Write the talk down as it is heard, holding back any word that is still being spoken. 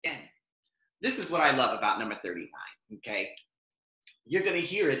this is what I love about number 39, okay? You're going to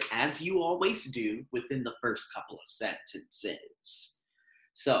hear it, as you always do, within the first couple of sentences.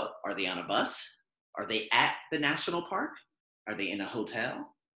 So, are they on a bus? Are they at the national park? Are they in a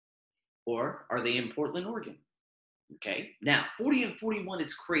hotel? Or are they in Portland, Oregon? Okay, now 40 and 41,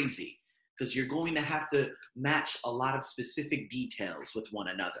 it's crazy because you're going to have to match a lot of specific details with one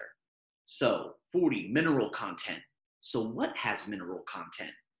another. So 40, mineral content. So what has mineral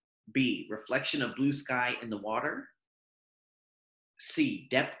content? B, reflection of blue sky in the water. C,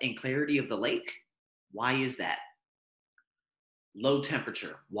 depth and clarity of the lake. Why is that? Low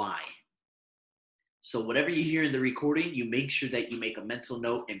temperature. Why? So whatever you hear in the recording, you make sure that you make a mental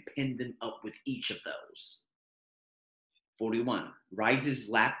note and pin them up with each of those. 41, rises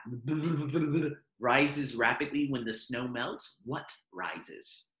rapidly when the snow melts. What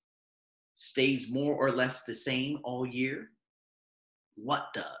rises? Stays more or less the same all year.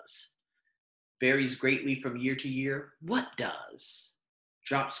 What does? Varies greatly from year to year. What does?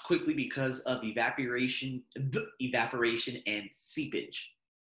 Drops quickly because of evaporation and seepage.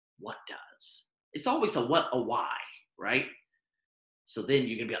 What does? It's always a what, a why, right? So then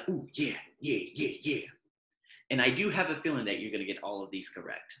you're gonna be like, ooh, yeah. And I do have a feeling that you're gonna get all of these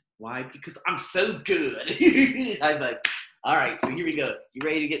correct. Why? Because I'm so good. I'm like, all right, so here we go. You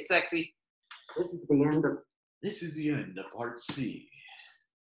ready to get sexy? This is the end of part C.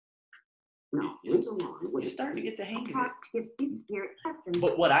 No, you're starting to get the hang of it.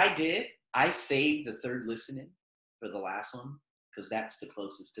 But what I did, I saved the third listening for the last one because that's the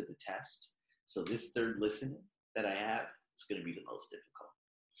closest to the test. So this third listening that I have is going to be the most difficult.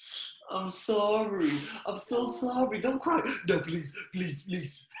 I'm sorry. I'm so sorry. Don't cry. No, please. No,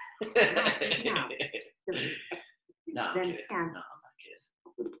 I'm kidding. No, I'm not kidding.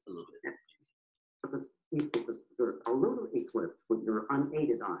 A little bit. It was observed a lunar eclipse with your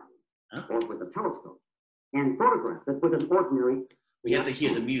unaided eye, or with a telescope, and photographed it with an ordinary. We have to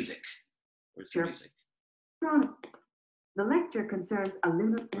hear the music. Where's the music? The lecture concerns a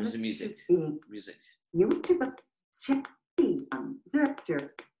lunar. Where's the music? Music.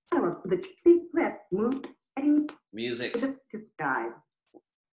 Music.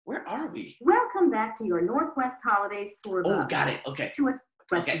 Where are we? Welcome back to your Northwest Holidays tour bus. Oh, got it. Okay. To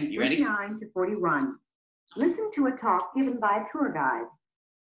questions you ready? 39 to 41. Listen to a talk given by a tour guide.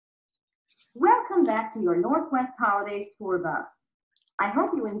 Welcome back to your Northwest Holidays tour bus. I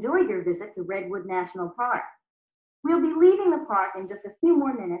hope you enjoyed your visit to Redwood National Park. We'll be leaving the park in just a few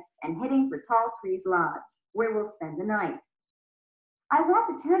more minutes and heading for Tall Trees Lodge, where we'll spend the night. I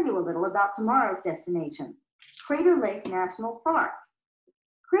want to tell you a little about tomorrow's destination, Crater Lake National Park.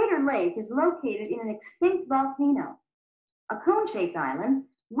 Crater Lake is located in an extinct volcano. A cone-shaped island,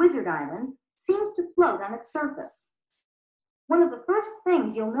 Wizard Island, seems to float on its surface. One of the first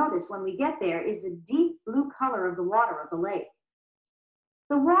things you'll notice when we get there is the deep blue color of the water of the lake.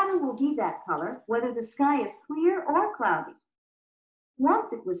 The water will be that color whether the sky is clear or cloudy.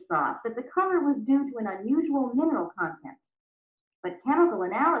 Once it was thought that the color was due to an unusual mineral content, but chemical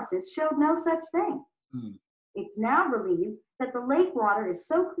analysis showed no such thing. It's now believed that the lake water is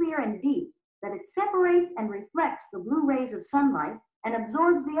so clear and deep that it separates and reflects the blue rays of sunlight and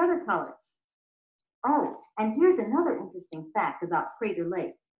absorbs the other colors. Oh, and here's another interesting fact about Crater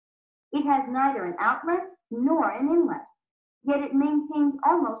Lake. It has neither an outlet nor an inlet, yet it maintains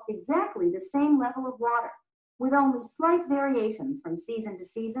almost exactly the same level of water, with only slight variations from season to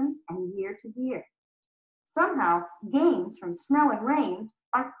season and year to year. Somehow, gains from snow and rain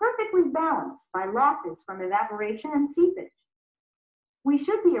are perfectly balanced by losses from evaporation and seepage. We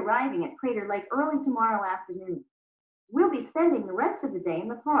should be arriving at Crater Lake early tomorrow afternoon. We'll be spending the rest of the day in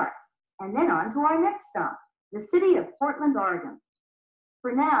the park, and then on to our next stop, the city of Portland, Oregon.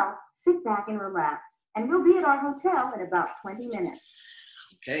 For now, sit back and relax, and we'll be at our hotel in about 20 minutes.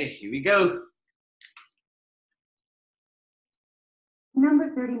 Okay, here we go. Number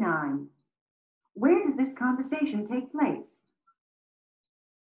 39. Where does this conversation take place?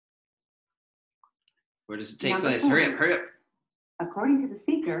 Where does it take place? Hurry up. According to the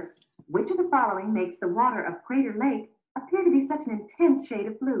speaker, which of the following makes the water of Crater Lake appear to be such an intense shade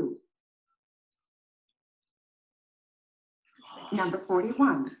of blue? Number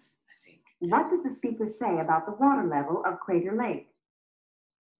 41. What does the speaker say about the water level of Crater Lake?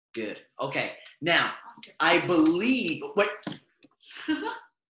 Good. Okay. Now, I believe. Wait.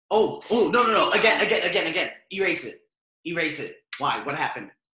 Oh, no. Again. Erase it. Why? What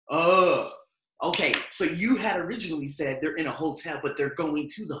happened? Oh. Okay, so you had originally said they're in a hotel, but they're going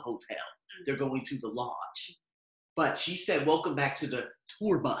to the hotel. They're going to the lodge. But she said, welcome back to the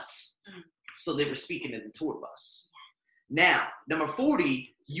tour bus. So they were speaking in the tour bus. Now, number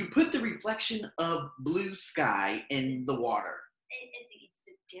 40, you put the reflection of blue sky in the water. It needs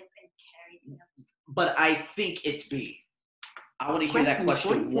to dip and carry. But I think it's B. I want to hear that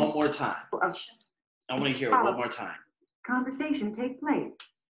question one more time. I want to hear it one more time. Conversation take place.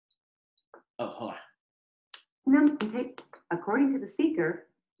 Oh, hold on. According to the speaker,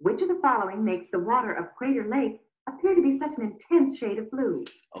 which of the following makes the water of Crater Lake appear to be such an intense shade of blue?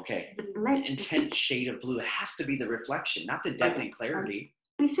 Okay, intense shade of blue. It has to be the reflection, not the depth and clarity.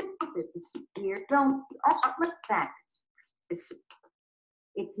 We should sit here. Don't look back.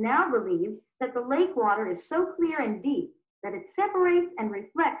 It's now believed that the lake water is so clear and deep that it separates and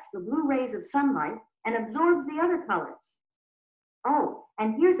reflects the blue rays of sunlight and absorbs the other colors. Oh,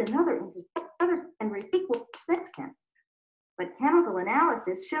 and here's another and equal significance. But chemical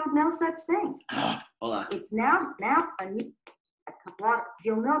analysis showed no such thing. Hold on. It's now what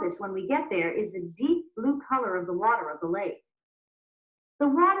you'll notice when we get there is the deep blue color of the water of the lake. The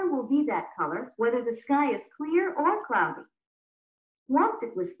water will be that color whether the sky is clear or cloudy. Once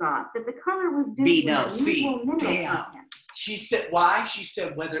it was thought that the color was due to unusual mineral content. She said why? She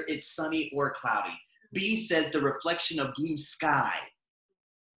said whether it's sunny or cloudy. B says the reflection of blue sky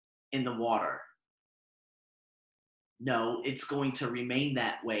in the water. No, it's going to remain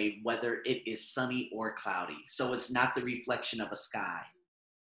that way whether it is sunny or cloudy. So it's not the reflection of a sky.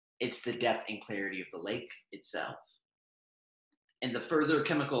 It's the depth and clarity of the lake itself. And the further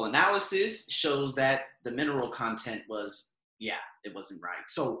chemical analysis shows that the mineral content was, it wasn't right.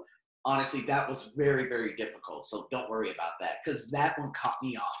 So honestly, that was very, very difficult. So don't worry about that because that one caught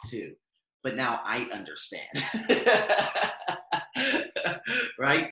me off too. But now I understand. Right?